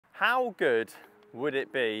How good would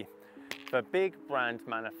it be if a big brand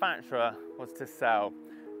manufacturer was to sell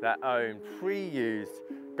their own pre-used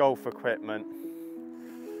golf equipment?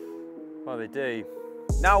 Well, they do.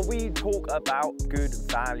 Now, we talk about good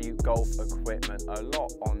value golf equipment a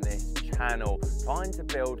lot on this channel, trying to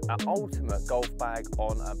build an ultimate golf bag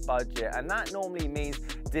on a budget, and that normally means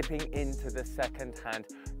dipping into the second-hand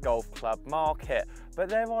golf club market. But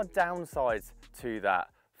there are downsides to that: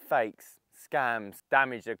 fakes, scams,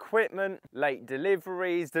 damaged equipment, late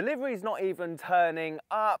deliveries not even turning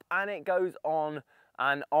up, and it goes on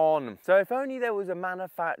and on. So if only there was a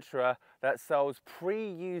manufacturer that sells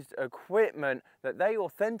pre-used equipment that they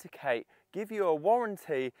authenticate, give you a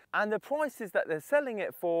warranty, and the prices that they're selling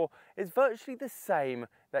it for is virtually the same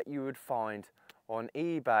that you would find on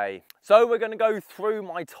eBay. So we're going to go through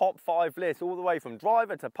my top 5 list, all the way from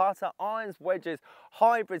driver to putter, irons, wedges,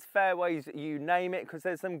 hybrids, fairways, you name it, because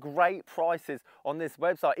there's some great prices on this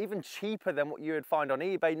website, even cheaper than what you would find on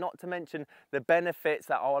eBay, not to mention the benefits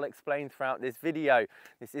that I'll explain throughout this video.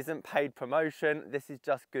 This isn't paid promotion, this is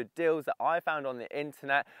just good deals that I found on the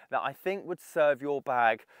internet that I think would serve your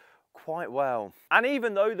bag quite well. And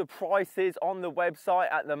even though the prices on the website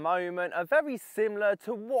at the moment are very similar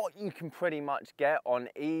to what you can pretty much get on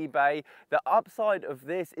eBay, the upside of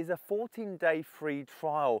this is a 14-day free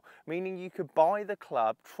trial, meaning you could buy the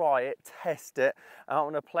club, try it, test it out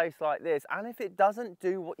on a place like this, and if it doesn't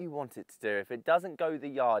do what you want it to do, if it doesn't go the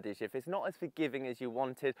yardage, if it's not as forgiving as you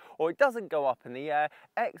wanted, or it doesn't go up in the air,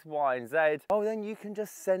 X, Y, and Z, oh, then you can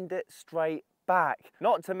just send it straight back.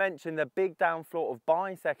 Not to mention the big downfall of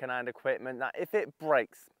buying second-hand equipment, that if it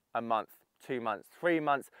breaks a month, 2 months, 3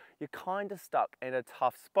 months, you're kind of stuck in a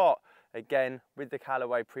tough spot. Again, with the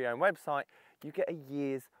Callaway pre-owned website, you get a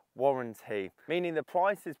year's warranty, meaning the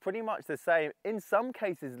price is pretty much the same, in some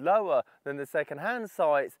cases lower than the second-hand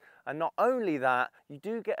sites. And not only that, you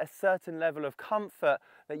do get a certain level of comfort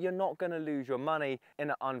that you're not going to lose your money in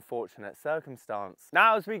an unfortunate circumstance.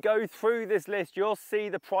 Now, as we go through this list, you'll see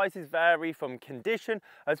the prices vary from condition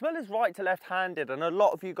as well as right to left-handed, and a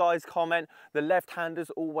lot of you guys comment the left-handers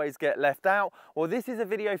always get left out. Well, this is a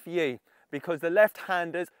video for you, because the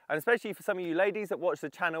left-handers, and especially for some of you ladies that watch the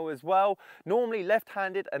channel as well, normally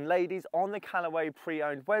left-handed and ladies on the Callaway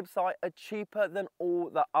pre-owned website are cheaper than all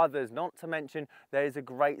the others, not to mention there's a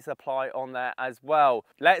great supply on there as well.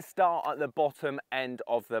 Let's start at the bottom end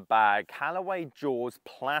of the bag. Callaway Jaws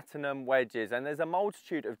Platinum wedges, and there's a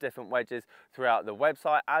multitude of different wedges throughout the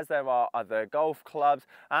website, as there are other golf clubs,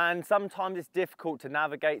 and sometimes it's difficult to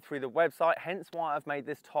navigate through the website, hence why I've made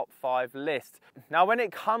this top 5 list. Now, when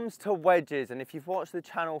it comes to wedges, and if you've watched the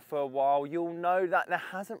channel for a while, you'll know that there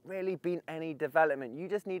hasn't really been any development. You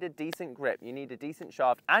just need a decent grip, you need a decent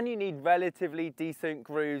shaft, and you need relatively decent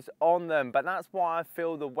grooves on them. But that's why I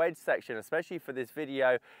feel the wedge section, especially for this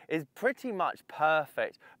video, is pretty much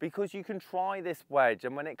perfect, because you can try this wedge,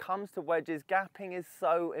 and when it comes to wedges, gapping is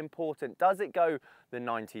so important. Does it go the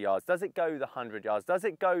 90 yards? Does it go the 100 yards? Does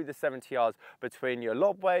it go the 70 yards between your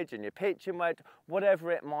lob wedge and your pitching wedge?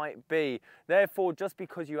 Whatever it might be. Therefore, just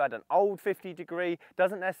because you had an old 50 degree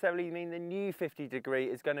doesn't necessarily mean the new 50 degree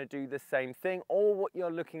is going to do the same thing or what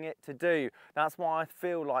you're looking at to do. That's why I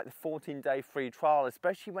feel like the 14-day free trial,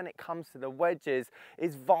 especially when it comes to the wedges,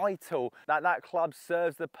 is vital, that that club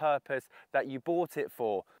serves the purpose that you bought it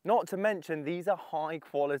for. Not to mention, these are high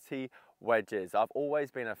quality wedges. I've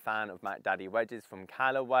always been a fan of Mac Daddy wedges from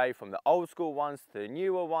Callaway, from the old school ones to the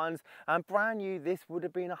newer ones, and brand new this would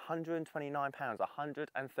have been £129,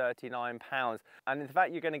 £139. And in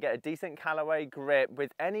fact, you're going to get a decent Callaway grip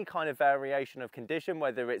with any kind of variation of condition,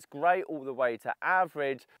 whether it's great all the way to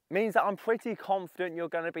average, means that I'm pretty confident you're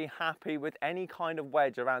going to be happy with any kind of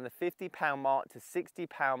wedge around the £50 mark to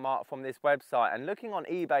 £60 mark from this website. And looking on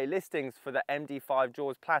eBay listings for the MD5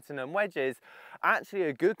 Jaws Platinum wedges, actually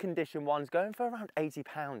a good condition one's going for around £80,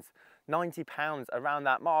 £90 around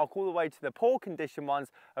that mark, all the way to the poor condition ones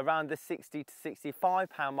around the £60 to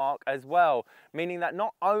 £65 mark as well, meaning that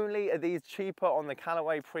not only are these cheaper on the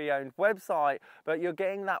Callaway pre-owned website, but you're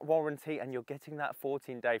getting that warranty and you're getting that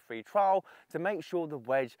 14-day free trial to make sure the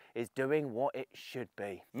wedge is doing what it should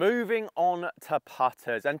be. Moving on to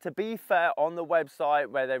putters, and to be fair, on the website,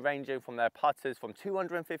 where they're ranging from their putters from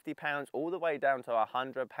 £250 all the way down to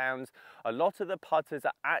 £100, a lot of the putters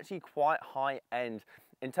are actually quite high end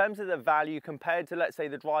in terms of the value compared to, let's say,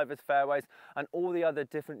 the drivers, fairways, and all the other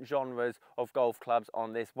different genres of golf clubs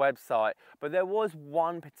on this website. But there was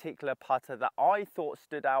one particular putter that I thought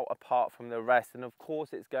stood out apart from the rest, and of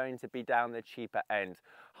course it's going to be down the cheaper end.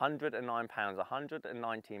 £109,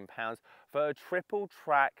 £119 for a triple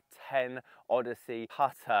track 10 Odyssey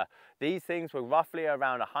putter. These things were roughly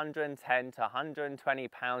around £110 to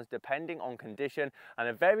 £120 depending on condition, and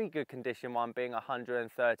a very good condition one being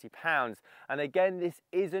 £130. And again, this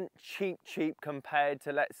isn't cheap compared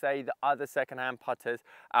to, let's say, the other second-hand putters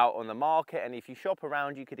out on the market. And if you shop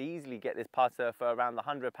around, you could easily get this putter for around the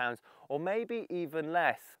 £100 or maybe even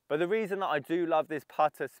less. But the reason that I do love this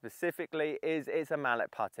putter specifically is it's a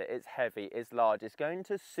mallet putter. It's heavy, it's large. It's going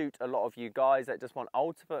to suit a lot of you guys that just want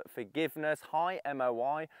ultimate forgiveness, high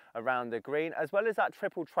MOI around the green, as well as that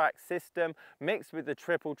triple track system mixed with the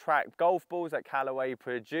triple track golf balls that Callaway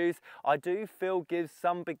produce. I do feel gives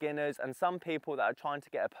some beginners and some people that are trying to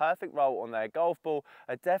get a perfect roll on their golf ball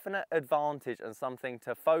a definite advantage and something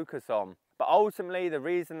to focus on. But ultimately, the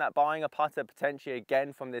reason that buying a putter potentially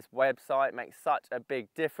again from this website makes such a big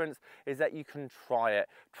difference is that you can try it.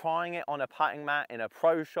 Trying it on a putting mat in a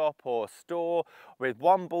pro shop or store with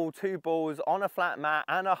one ball, two balls on a flat mat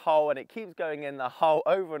and a hole, and it keeps going in the hole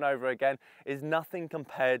over and over again, is nothing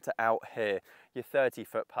compared to out here. Your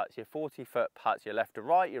 30-foot putts, your 40-foot putts, your left to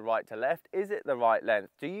right, your right to left. Is it the right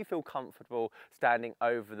length? Do you feel comfortable standing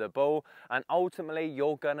over the ball? And ultimately,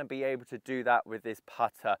 you're going to be able to do that with this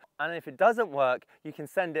putter. And if it doesn't work, you can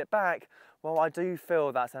send it back. Well, I do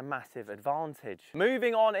feel that's a massive advantage.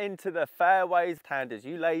 Moving on into the fairways, standards,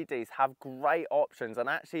 you ladies have great options and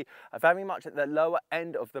actually are very much at the lower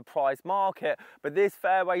end of the price market, but this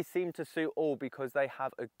fairway seems to suit all because they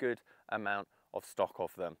have a good amount of stock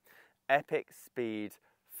of them. Epic Speed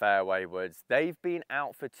fairway woods. They've been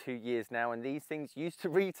out for 2 years now, and these things used to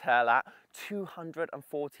retail at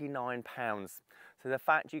 £249. So the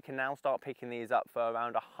fact you can now start picking these up for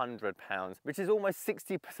around £100, which is almost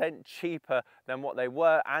 60% cheaper than what they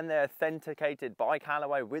were, and they're authenticated by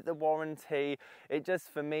Callaway with the warranty. It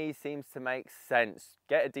just, for me, seems to make sense.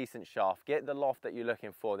 Get a decent shaft, get the loft that you're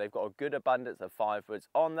looking for. They've got a good abundance of 5 woods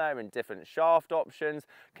on there in different shaft options,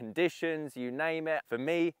 conditions, you name it. For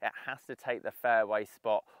me, it has to take the fairway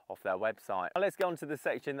spot off their website. Now let's get on to the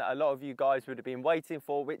section that a lot of you guys would have been waiting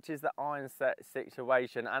for, which is the iron set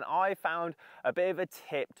situation. And I found a bit of a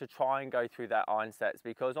tip to try and go through their iron sets,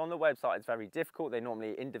 because on the website it's very difficult. They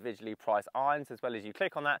normally individually price irons, as well as you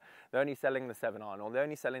click on that, they're only selling the 7 iron or they're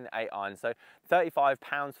only selling the 8 iron. So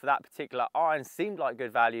 £35 for that particular iron seemed like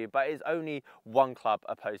good value, but it's only one club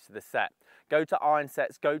opposed to the set. Go to iron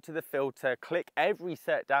sets, go to the filter, click every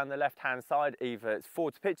set down the left hand side, either it's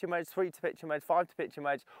 4 to pitching wedge, 3 to pitching wedge, 5 to pitching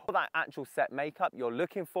wedge, or that actual set makeup you're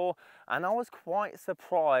looking for. And I was quite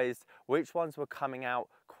surprised which ones were coming out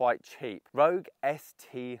quite cheap. Rogue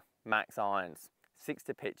ST Max irons, 6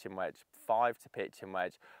 to pitching wedge, 5 to pitching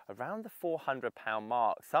wedge, around the £400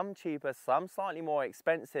 mark. Some cheaper, some slightly more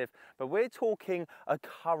expensive, but we're talking a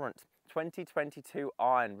current 2022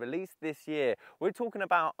 iron released this year. We're talking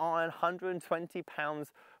about iron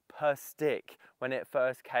 £120 per stick when it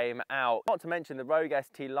first came out. Not to mention the Rogue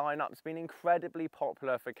ST lineup's been incredibly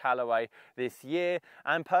popular for Callaway this year,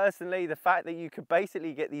 and personally the fact that you could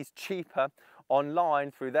basically get these cheaper online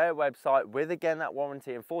through their website with, again, that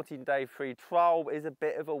warranty and 14-day free trial is a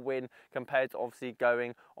bit of a win compared to obviously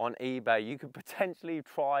going on eBay. You could potentially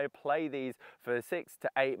play these for 6 to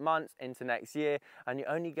 8 months into next year, and you're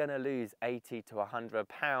only going to lose £80 to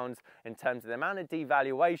 £100 in terms of the amount of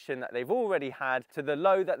devaluation that they've already had to the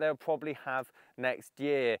low that they'll probably have next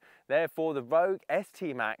year. Therefore, the Rogue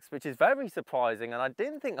ST Max, which is very surprising, and I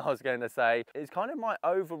didn't think I was going to say, is kind of my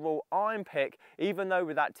overall iron pick, even though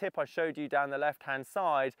with that tip I showed you down the left hand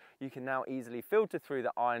side, you can now easily filter through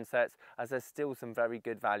the iron sets, as there's still some very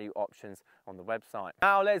good value options on the website.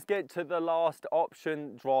 Now let's get to the last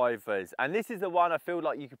option, drivers. And this is the one I feel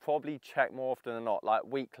like you could probably check more often than not, like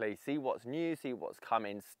weekly, see what's new, see what's come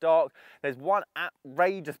in stock. There's one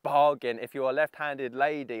outrageous bargain if you're a left-handed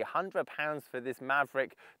lady, £100 for this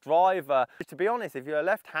Maverick driver. To be honest, if you're a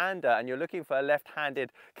left-hander and you're looking for a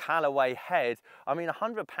left-handed Callaway head, I mean,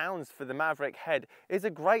 £100 for the Maverick head is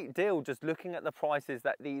a great deal, just looking at the prices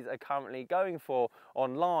that these are currently going for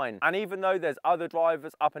online. And even though there's other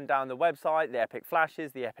drivers up and down the website, the Epic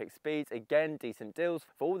Flashes, the Epic Speeds, again, decent deals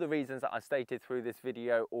for all the reasons that I stated through this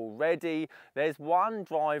video already, there's one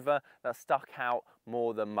driver that stuck out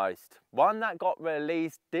more than most. One that got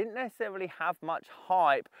released, didn't necessarily have much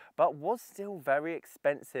hype, but was still very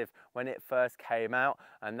expensive when it first came out,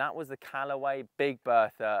 and that was the Callaway Big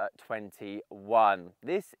Bertha 21.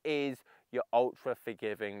 This is your ultra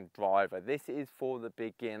forgiving driver. This is for the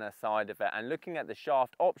beginner side of it, and looking at the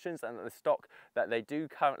shaft options and the stock that they do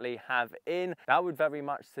currently have in, that would very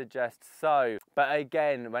much suggest so. But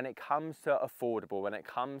again, when it comes to affordable, when it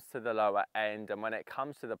comes to the lower end, and when it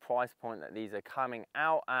comes to the price point that these are coming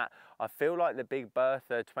out at, I feel like the Big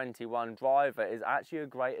Bertha 21 driver is actually a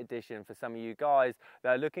great addition for some of you guys that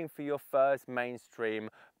are looking for your first mainstream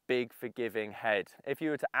big forgiving head. If you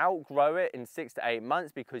were to outgrow it in 6 to 8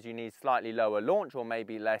 months because you need slightly lower launch or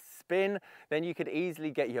maybe less spin, then you could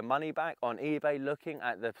easily get your money back on eBay looking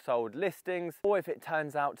at the sold listings. Or if it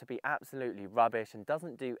turns out to be absolutely rubbish and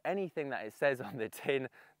doesn't do anything that it says on the tin,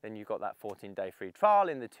 then you've got that 14-day free trial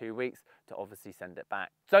in the 2 weeks to obviously send it back.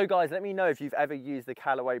 So guys, let me know if you've ever used the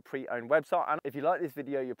Callaway pre-owned website, and if you like this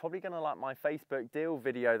video, you're probably going to like my Facebook deal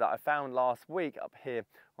video that I found last week up here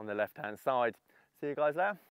on the left hand side. See you guys there.